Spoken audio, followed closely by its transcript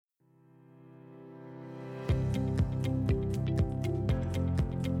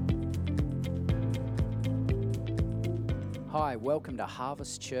Hi, welcome to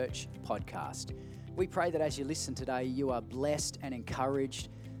Harvest Church Podcast. We pray that as you listen today, you are blessed and encouraged.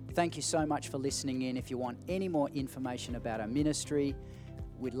 Thank you so much for listening in. If you want any more information about our ministry,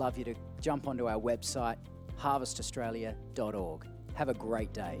 we'd love you to jump onto our website, harvestaustralia.org. Have a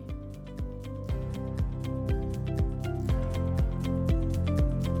great day.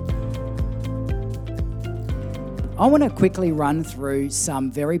 I want to quickly run through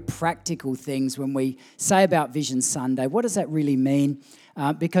some very practical things when we say about Vision Sunday. What does that really mean?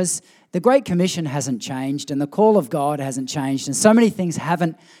 Because the Great Commission hasn't changed and the call of God hasn't changed, and so many things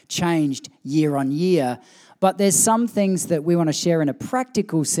haven't changed year on year. But there's some things that we want to share in a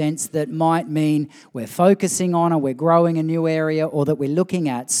practical sense that might mean we're focusing on, or we're growing a new area, or that we're looking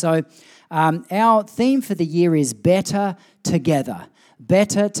at. So our theme for the year is Better Together.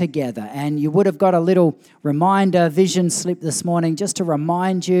 Better Together. And you would have got a little reminder vision slip this morning just to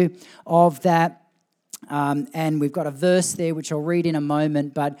remind you of that. And we've got a verse there which I'll read in a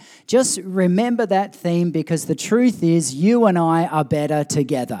moment. But just remember that theme, because the truth is you and I are better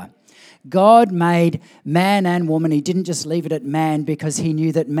together. God made man and woman. He didn't just leave it at man because he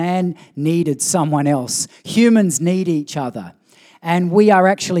knew that man needed someone else. Humans need each other. And we are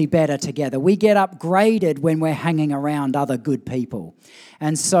actually better together. We get upgraded when we're hanging around other good people.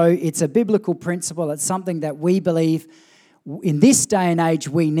 And so it's a biblical principle. It's something that we believe in this day and age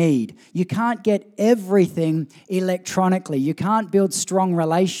we need. You can't get everything electronically. You can't build strong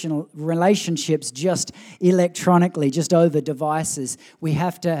relationships just electronically, just over devices. We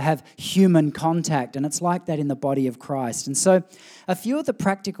have to have human contact, and it's like that in the body of Christ. And so a few of the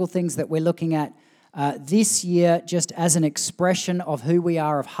practical things that we're looking at this year, just as an expression of who we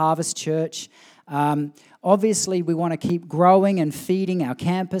are of Harvest Church. Obviously, we want to keep growing and feeding our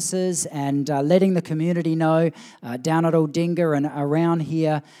campuses and letting the community know down at Aldinga and around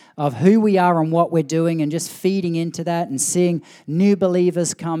here of who we are and what we're doing, and just feeding into that and seeing new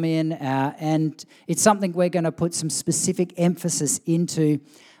believers come in. And it's something we're going to put some specific emphasis into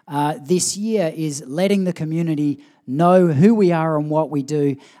this year, is letting the community know who we are and what we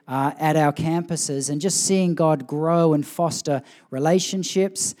do at our campuses, and just seeing God grow and foster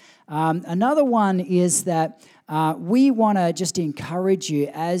relationships. Another one is that we want to just encourage you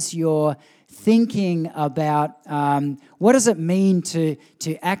as you're thinking about what does it mean to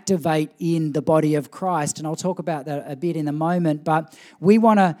activate in the body of Christ, and I'll talk about that a bit in a moment, but we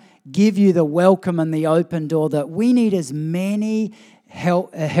want to give you the welcome and the open door that we need as many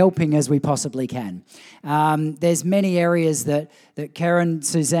helping as we possibly can. There's many areas that Karen,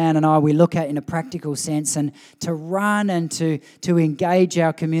 Suzanne and I, we look at in a practical sense, and to run and to engage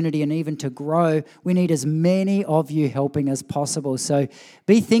our community and even to grow, we need as many of you helping as possible. So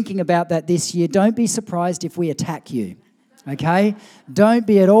be thinking about that this year. Don't be surprised if we attack you. Okay? Don't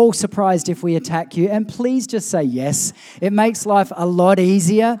be at all surprised if we attack you, and please just say yes. It makes life a lot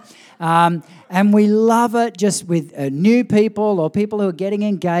easier. And we love it just with new people or people who are getting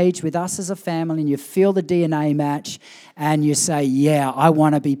engaged with us as a family, and you feel the DNA match and you say, yeah, I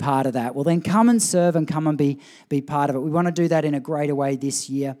want to be part of that. Well, then come and serve and come and be part of it. We want to do that in a greater way this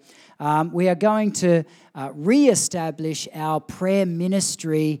year. We are going to re-establish our prayer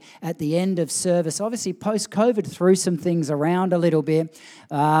ministry at the end of service. Obviously, post-COVID threw some things around a little bit,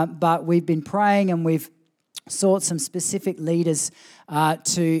 but we've been praying and we've sought some specific leaders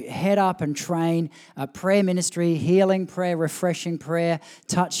to head up and train prayer ministry, healing prayer, refreshing prayer,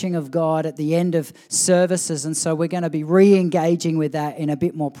 touching of God at the end of services. And so we're going to be re-engaging with that in a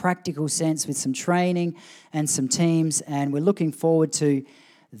bit more practical sense with some training and some teams, and we're looking forward to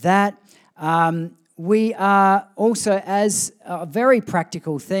that. We are also, as a very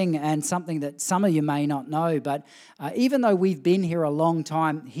practical thing and something that some of you may not know, but even though we've been here a long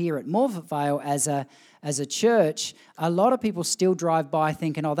time here at Morphett Vale as a church, a lot of people still drive by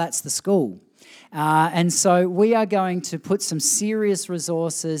thinking, oh, that's the school. And so we are going to put some serious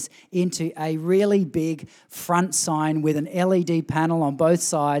resources into a really big front sign with an LED panel on both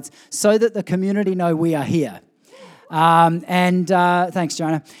sides so that the community know we are here. Thanks,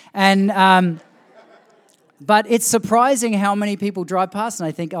 Jonah. But it's surprising how many people drive past and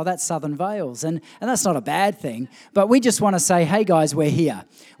they think, oh, that's Southern Vales. And that's not a bad thing. But we just want to say, hey, guys, we're here.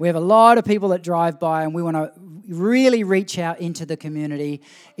 We have a lot of people that drive by, and we want to really reach out into the community,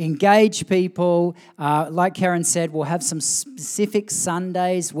 engage people. Like Karen said, we'll have some specific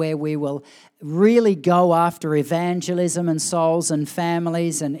Sundays where we will really go after evangelism and souls and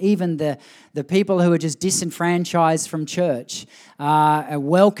families, and even the people who are just disenfranchised from church,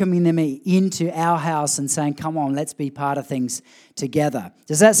 welcoming them into our house and saying, come on, let's be part of things together.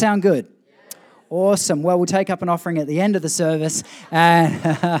 Does that sound good? Yeah. Awesome. Well, we'll take up an offering at the end of the service.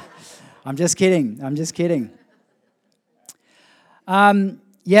 And I'm just kidding.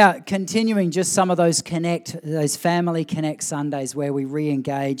 Continuing just some of those family connect Sundays where we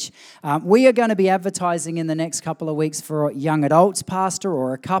re-engage. We are going to be advertising in the next couple of weeks for a young adults pastor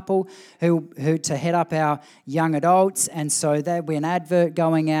or a couple who to head up our young adults, and so there'll be an advert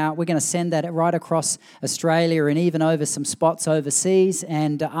going out. We're going to send that right across Australia and even over some spots overseas,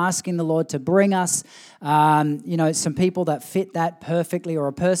 and asking the Lord to bring us some people that fit that perfectly, or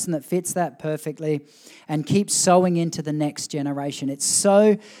a person that fits that perfectly, and keep sowing into the next generation. It's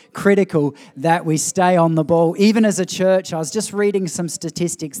so critical that we stay on the ball. Even as a church, I was just reading some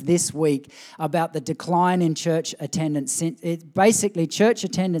statistics this week about the decline in church attendance. Basically, church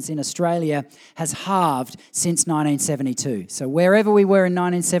attendance in Australia has halved since 1972. So wherever we were in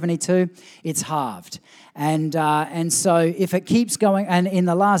 1972, it's halved. And so if it keeps going, and in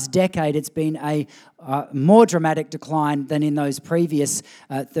the last decade, it's been a more dramatic decline than in those previous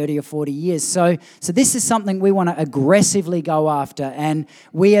 30 or 40 years. So this is something we want to aggressively go after, and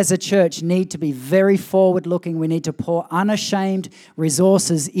we as a church need to be very forward-looking. We need to pour unashamed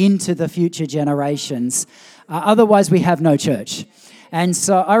resources into the future generations. Otherwise, we have no church. And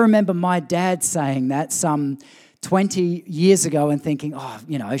so I remember my dad saying that some 20 years ago and thinking,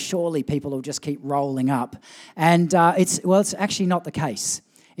 surely people will just keep rolling up. And it's actually not the case.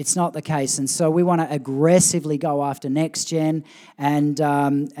 It's not the case. And so we want to aggressively go after next gen, and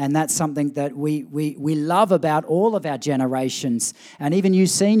that's something that we love about all of our generations, and even you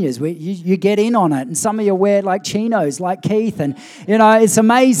seniors, you get in on it, and some of you wear like chinos like Keith, and it's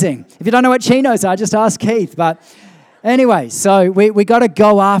amazing. If you don't know what chinos are, just ask Keith. But anyway, so we got to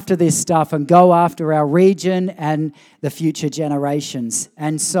go after this stuff and go after our region and the future generations.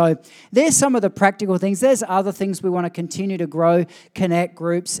 And so there's some of the practical things. There's other things we want to continue to grow, connect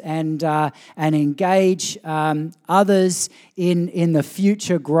groups, and engage others in the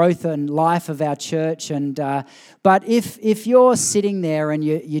future growth and life of our church. And but if you're sitting there and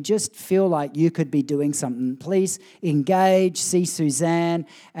you just feel like you could be doing something, please engage, see Suzanne,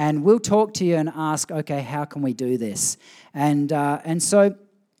 and we'll talk to you and ask, okay, how can we do this? And so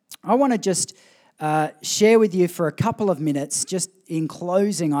I want to just share with you for a couple of minutes, just in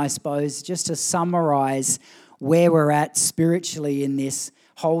closing, I suppose, just to summarize where we're at spiritually in this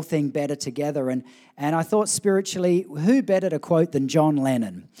whole thing, Better Together. And I thought spiritually, who better to quote than John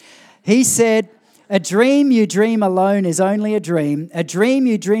Lennon? He said, "A dream you dream alone is only a dream. A dream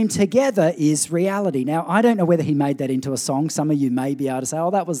you dream together is reality." Now, I don't know whether he made that into a song. Some of you may be able to say, oh,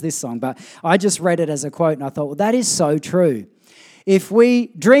 that was this song. But I just read it as a quote, and I thought, well, that is so true. If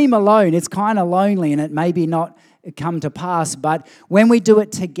we dream alone, it's kind of lonely, and it maybe not come to pass. But when we do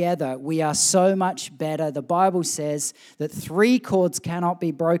it together, we are so much better. The Bible says that 3 cords cannot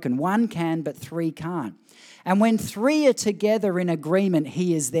be broken. 1 can, but 3 can't. And when 3 are together in agreement,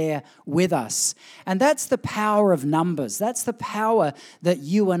 he is there with us. And that's the power of numbers. That's the power that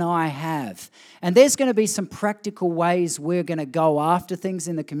you and I have. And there's going to be some practical ways we're going to go after things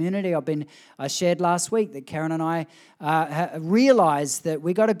in the community. I shared last week that Karen and I realized that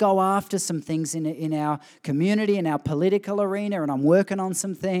we got to go after some things in our community, in our political arena, and I'm working on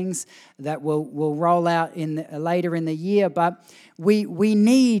some things that will roll out later in the year. But we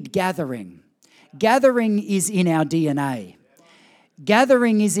need gathering. Gathering is in our DNA.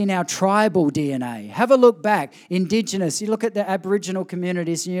 Gathering is in our tribal DNA. Have a look back. Indigenous, you look at the Aboriginal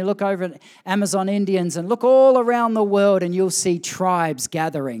communities and you look over at Amazon Indians and look all around the world and you'll see tribes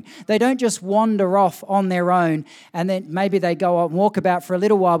gathering. They don't just wander off on their own and then maybe they go and walk about for a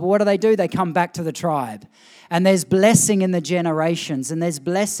little while, but what do? They come back to the tribe. And there's blessing in the generations, and there's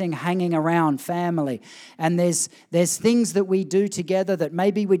blessing hanging around family. And there's things that we do together that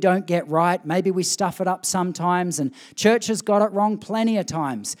maybe we don't get right, maybe we stuff it up sometimes, and church has got it wrong plenty of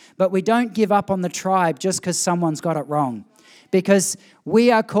times. But we don't give up on the tribe just because someone's got it wrong. Because we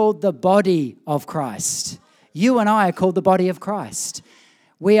are called the body of Christ. You and I are called the body of Christ.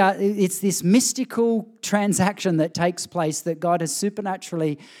 It's this mystical transaction that takes place that God has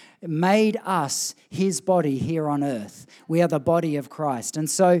supernaturally made us his body here on earth. We are the body of Christ. And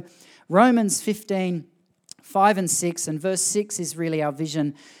so Romans 15, 5 and 6, and verse 6 is really our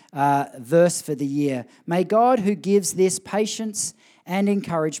vision verse for the year. May God, who gives this patience and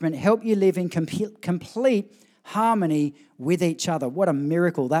encouragement, help you live in complete harmony with each other. What a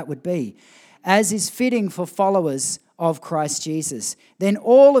miracle that would be. As is fitting for followers of Christ Jesus. Then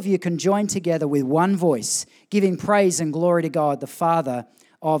all of you can join together with one voice, giving praise and glory to God, the Father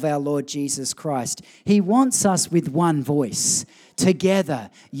of our Lord Jesus Christ. He wants us with one voice, together,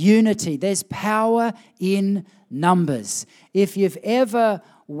 unity. There's power in numbers. If you've ever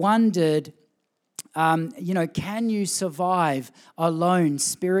wondered Can you survive alone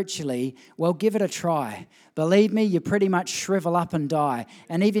spiritually? Well, give it a try. Believe me, you pretty much shrivel up and die.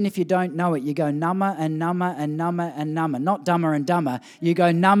 And even if you don't know it, you go number and number and number and number. Not dumber and dumber. You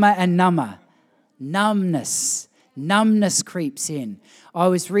go number and number. Numbness creeps in. I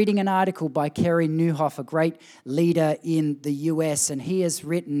was reading an article by Kerry Newhoff, a great leader in the US, and he has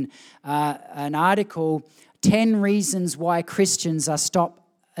written an article, 10 Reasons Why Christians Are Stop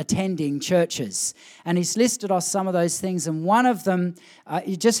Attending Churches. And he's listed off some of those things, and one of them,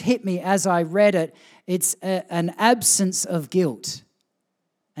 it just hit me as I read it, it's an absence of guilt.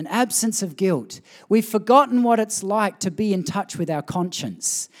 An absence of guilt. We've forgotten what it's like to be in touch with our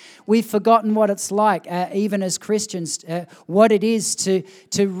conscience. We've forgotten what it's like, even as Christians, what it is to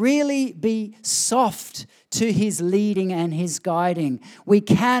really be soft to His leading and His guiding. We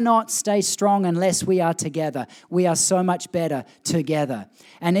cannot stay strong unless we are together. We are so much better together.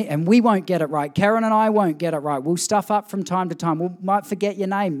 And we won't get it right. Karen and I won't get it right. We'll stuff up from time to time. We might forget your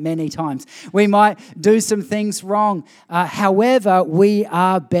name many times. We might do some things wrong. However, we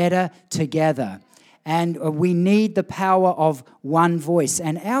are better together. And we need the power of one voice.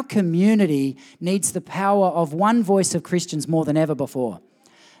 And our community needs the power of one voice of Christians more than ever before.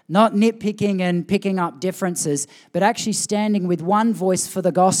 Not nitpicking and picking up differences, but actually standing with one voice for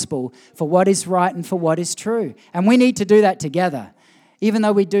the gospel, for what is right and for what is true. And we need to do that together. Even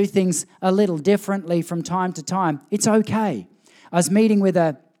though we do things a little differently from time to time, it's okay. I was meeting with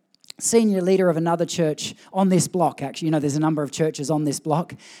a senior leader of another church on this block, actually. There's a number of churches on this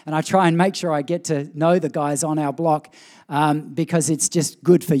block, and I try and make sure I get to know the guys on our block because it's just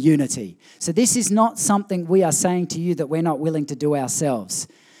good for unity. So this is not something we are saying to you that we're not willing to do ourselves.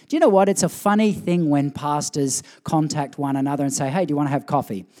 Do you know what? It's a funny thing when pastors contact one another and say, hey, do you want to have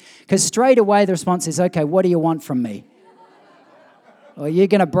coffee? Because straight away the response is, okay, what do you want from me? Or you're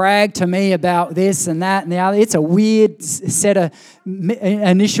going to brag to me about this and that and the other. It's a weird set of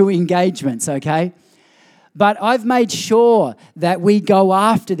initial engagements, okay? But I've made sure that we go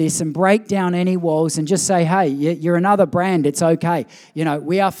after this and break down any walls and just say, hey, you're another brand, it's okay.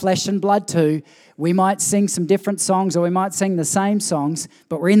 We are flesh and blood too. We might sing some different songs or we might sing the same songs,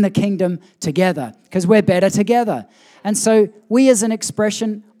 but we're in the kingdom together because we're better together. And so we as an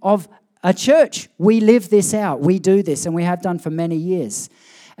expression of a church, we live this out. We do this, and we have done for many years.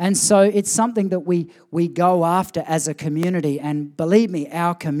 And so it's something that we go after as a community. And believe me,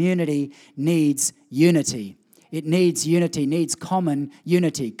 our community needs unity. It needs unity, needs common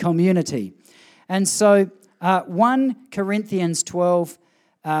unity, community. And so 1 Corinthians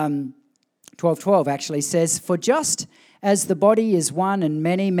 12:12 actually says, for just as the body is one and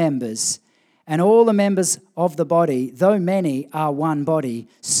many members, and all the members of the body, though many, are one body,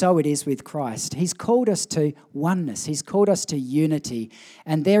 so it is with Christ. He's called us to oneness. He's called us to unity.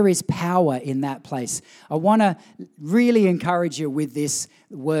 And there is power in that place. I want to really encourage you with this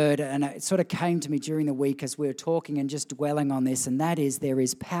word. And it sort of came to me during the week as we were talking and just dwelling on this. And that is, there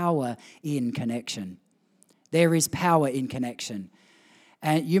is power in connection. There is power in connection.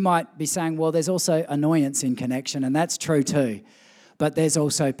 And you might be saying, well, there's also annoyance in connection. And that's true too. But there's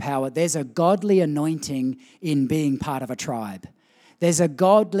also power. There's a godly anointing in being part of a tribe. There's a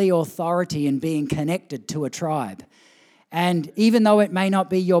godly authority in being connected to a tribe. And even though it may not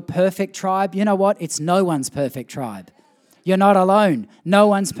be your perfect tribe, you know what? It's no one's perfect tribe. You're not alone. No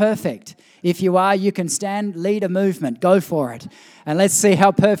one's perfect. If you are, you can stand, lead a movement. Go for it. And let's see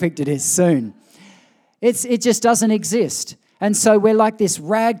how perfect it is soon. It just doesn't exist. And so we're like this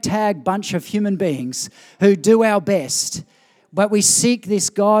ragtag bunch of human beings who do our best. But we seek this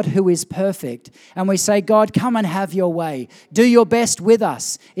God who is perfect. And we say, God, come and have your way. Do your best with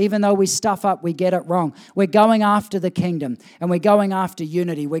us. Even though we stuff up, we get it wrong. We're going after the kingdom. And we're going after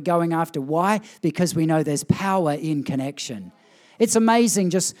unity. We're going after why? Because we know there's power in connection. It's amazing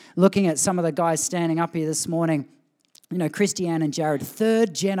just looking at some of the guys standing up here this morning. Christiane and Jared,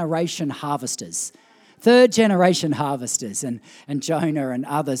 third generation harvesters. Third generation harvesters and Jonah and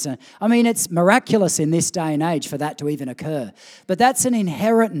others. I mean, it's miraculous in this day and age for that to even occur. But that's an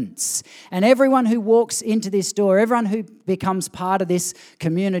inheritance. And everyone who walks into this door, everyone who becomes part of this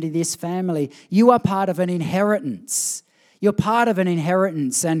community, this family, you are part of an inheritance. You're part of an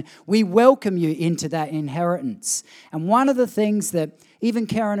inheritance, and we welcome you into that inheritance. And one of the things that even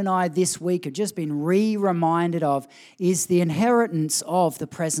Karen and I this week have just been reminded of is the inheritance of the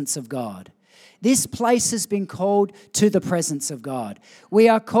presence of God. This place has been called to the presence of God. We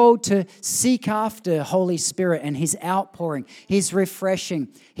are called to seek after Holy Spirit and His outpouring, His refreshing,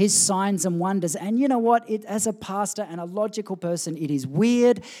 His signs and wonders. And you know what? As a pastor and a logical person, it is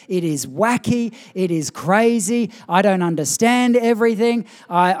weird, it is wacky, it is crazy. I don't understand everything.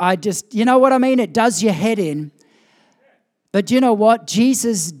 I just, you know what I mean? It does your head in. But you know what?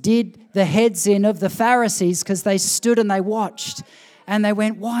 Jesus did the heads in of the Pharisees because they stood and they watched. And they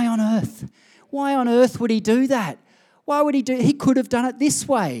went, why on earth? Why on earth would He do that? Why would He do it? He could have done it this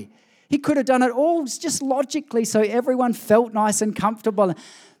way. He could have done it all just logically so everyone felt nice and comfortable.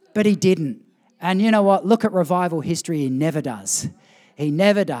 But He didn't. And you know what? Look at revival history. He never does. He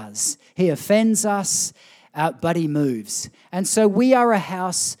never does. He offends us, but He moves. And so we are a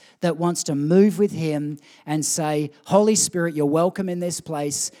house that wants to move with Him and say, Holy Spirit, you're welcome in this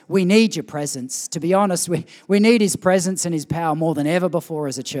place. We need your presence. To be honest, we need His presence and His power more than ever before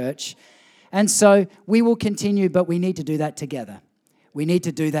as a church. And so we will continue, but we need to do that together. We need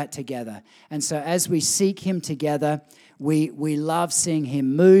to do that together. And so as we seek Him together, we love seeing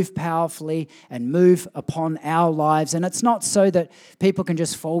Him move powerfully and move upon our lives. And it's not so that people can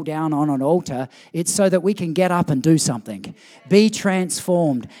just fall down on an altar. It's so that we can get up and do something, be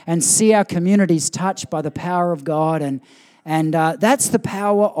transformed, and see our communities touched by the power of God. And that's the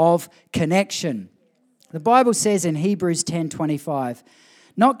power of connection. The Bible says in Hebrews 10:25,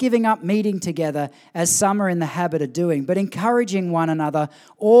 not giving up meeting together as some are in the habit of doing, but encouraging one another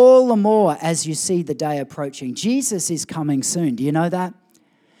all the more as you see the day approaching. Jesus is coming soon. Do you know that?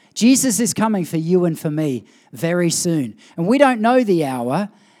 Jesus is coming for you and for me very soon. And we don't know the hour,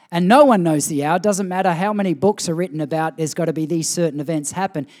 and no one knows the hour. It doesn't matter how many books are written about there's got to be these certain events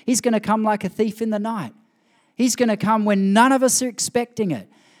happen. He's going to come like a thief in the night. He's going to come when none of us are expecting it.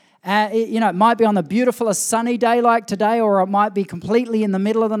 It might be on the beautiful, sunny day like today, or it might be completely in the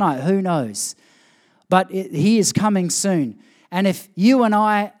middle of the night. Who knows? But He is coming soon. And if you and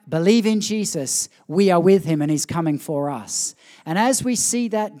I believe in Jesus, we are with Him and He's coming for us. And as we see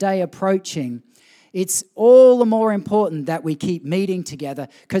that day approaching, it's all the more important that we keep meeting together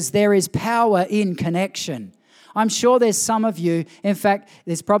because there is power in connection. I'm sure there's some of you, in fact,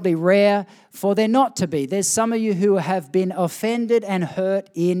 it's probably rare for there not to be. There's some of you who have been offended and hurt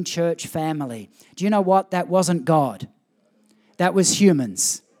in church family. Do you know what? That wasn't God. That was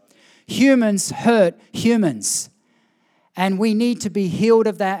humans. Humans hurt humans. And we need to be healed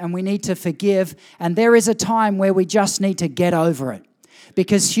of that and we need to forgive. And there is a time where we just need to get over it.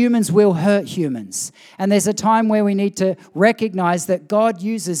 Because humans will hurt humans. And there's a time where we need to recognize that God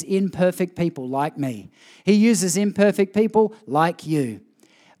uses imperfect people like me. He uses imperfect people like you.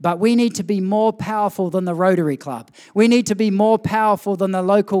 But we need to be more powerful than the Rotary Club. We need to be more powerful than the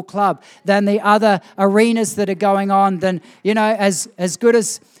local club, than the other arenas that are going on, than, as good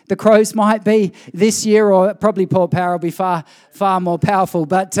as the Crows might be this year, or probably Port Power will be far, far more powerful.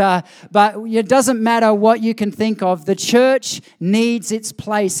 But it doesn't matter what you can think of. The church needs its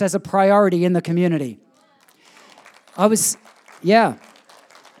place as a priority in the community. I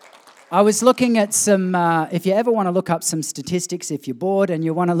was looking at some, if you ever want to look up some statistics, if you're bored and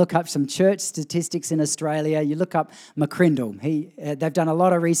you want to look up some church statistics in Australia, you look up McCrindle. They've done a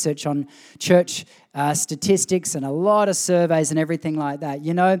lot of research on church statistics and a lot of surveys and everything like that.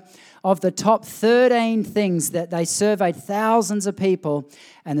 Of the top 13 things that they surveyed thousands of people,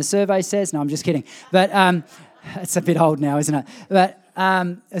 and the survey says, no, I'm just kidding, but it's a bit old now, isn't it? But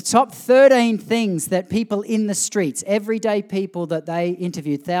the top 13 things that people in the streets, everyday people that they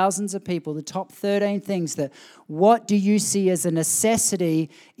interviewed, thousands of people, the top 13 things that, what do you see as a necessity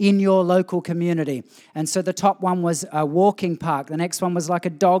in your local community? And so the top one was a walking park. The next one was like a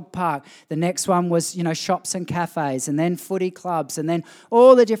dog park. The next one was, shops and cafes, and then footy clubs, and then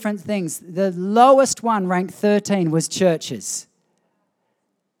all the different things. The lowest one, ranked 13, was churches.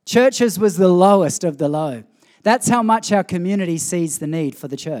 Churches was the lowest of the low. That's how much our community sees the need for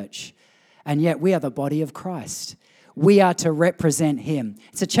the church. And yet we are the body of Christ. We are to represent Him.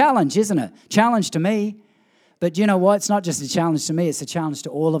 It's a challenge, isn't it? Challenge to me. But you know what? It's not just a challenge to me. It's a challenge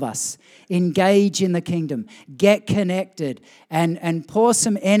to all of us. Engage in the kingdom. Get connected and pour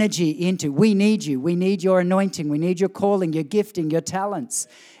some energy into. We need you. We need your anointing. We need your calling, your gifting, your talents.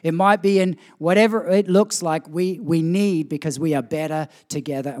 It might be in whatever it looks like we need, because we are better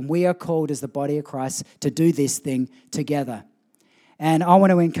together. And we are called as the body of Christ to do this thing together. And I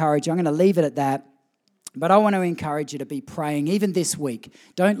want to encourage you. I'm going to leave it at that. But I want to encourage you to be praying, even this week.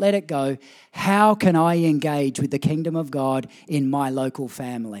 Don't let it go. How can I engage with the kingdom of God in my local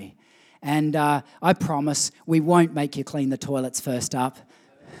family? And I promise we won't make you clean the toilets first up.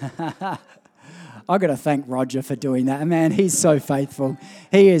 I've got to thank Roger for doing that. Man, he's so faithful.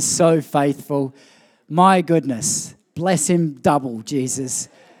 He is so faithful. My goodness. Bless him double, Jesus.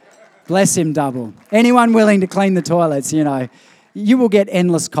 Bless him double. Anyone willing to clean the toilets, you will get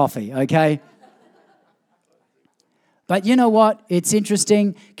endless coffee, okay? But you know what? It's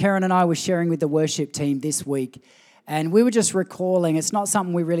interesting. Karen and I were sharing with the worship team this week, and we were just recalling, it's not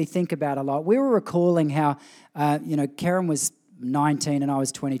something we really think about a lot. We were recalling how, Karen was 19 and I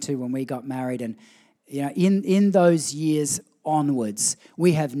was 22 when we got married, and in those years onwards,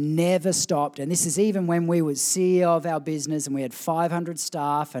 we have never stopped. And this is even when we were CEO of our business and we had 500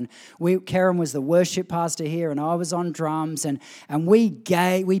 staff, and Karen was the worship pastor here and I was on drums, and we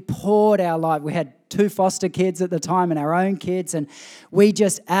poured our life. We had 2 foster kids at the time and our own kids, and we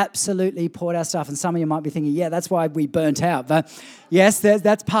just absolutely poured our stuff. And some of you might be thinking, yeah, that's why we burnt out. But yes,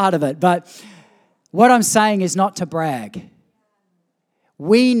 that's part of it. But what I'm saying is not to brag.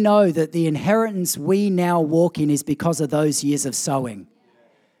 We know that the inheritance we now walk in is because of those years of sowing.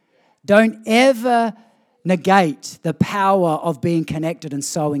 Don't ever negate the power of being connected and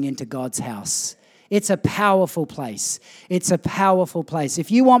sowing into God's house. It's a powerful place. It's a powerful place.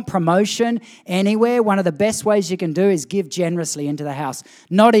 If you want promotion anywhere, one of the best ways you can do is give generously into the house.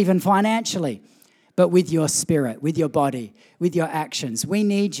 Not even financially, but with your spirit, with your body, with your actions. We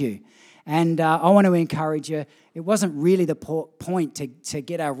need you. And I want to encourage you. It wasn't really the point to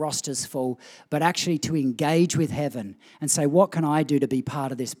get our rosters full, but actually to engage with heaven and say, what can I do to be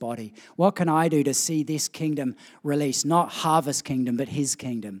part of this body? What can I do to see this kingdom released? Not Harvest Kingdom, but His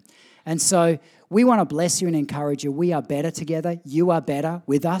kingdom. And so we want to bless you and encourage you. We are better together. You are better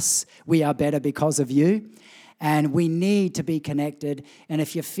with us. We are better because of you. And we need to be connected. And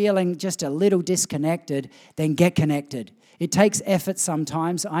if you're feeling just a little disconnected, then get connected. It takes effort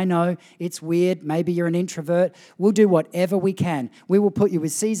sometimes. I know it's weird. Maybe you're an introvert. We'll do whatever we can. We will put you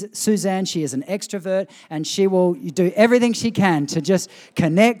with Suzanne. She is an extrovert, and she will do everything she can to just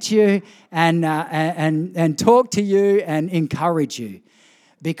connect you and talk to you and encourage you,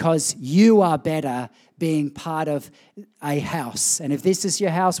 because you are better being part of a house. And if this is your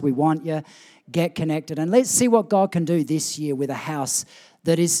house, we want you. Get connected. And let's see what God can do this year with a house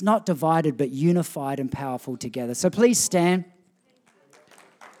that is not divided but unified and powerful together. So please stand.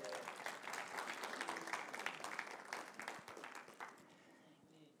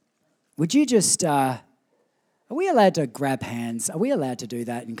 Would you just, are we allowed to grab hands? Are we allowed to do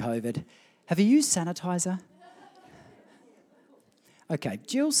that in COVID? Have you used sanitizer? Okay,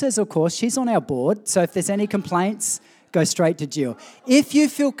 Jill says, of course, she's on our board. So if there's any complaints, go straight to Jill. If you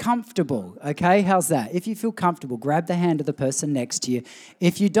feel comfortable, okay, how's that? If you feel comfortable, grab the hand of the person next to you.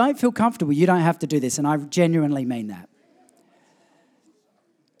 If you don't feel comfortable, you don't have to do this, and I genuinely mean that.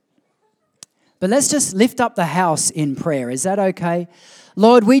 But let's just lift up the house in prayer. Is that okay?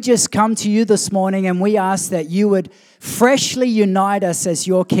 Lord, we just come to you this morning and we ask that you would freshly unite us as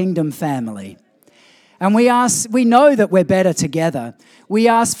your kingdom family. And we know that we're better together. We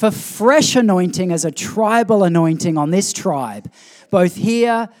ask for fresh anointing as a tribal anointing on this tribe, both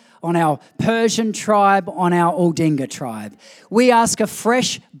here on our Persian tribe, on our Aldinga tribe. We ask a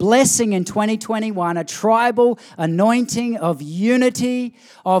fresh blessing in 2021, a tribal anointing of unity,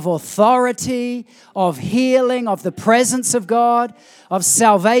 of authority, of healing, of the presence of God, of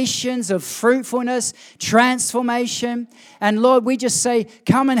salvations, of fruitfulness, transformation. And Lord, we just say,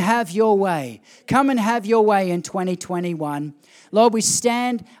 come and have your way. Come and have your way in 2021. Lord, we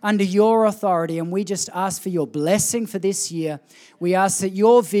stand under your authority and we just ask for your blessing for this year. We ask that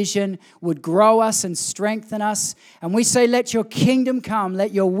your vision would grow us and strengthen us. And we say, let your kingdom come,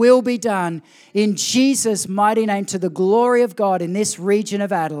 let your will be done in Jesus' mighty name, to the glory of God in this region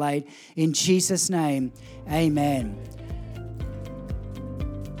of Adelaide. In Jesus' name, amen.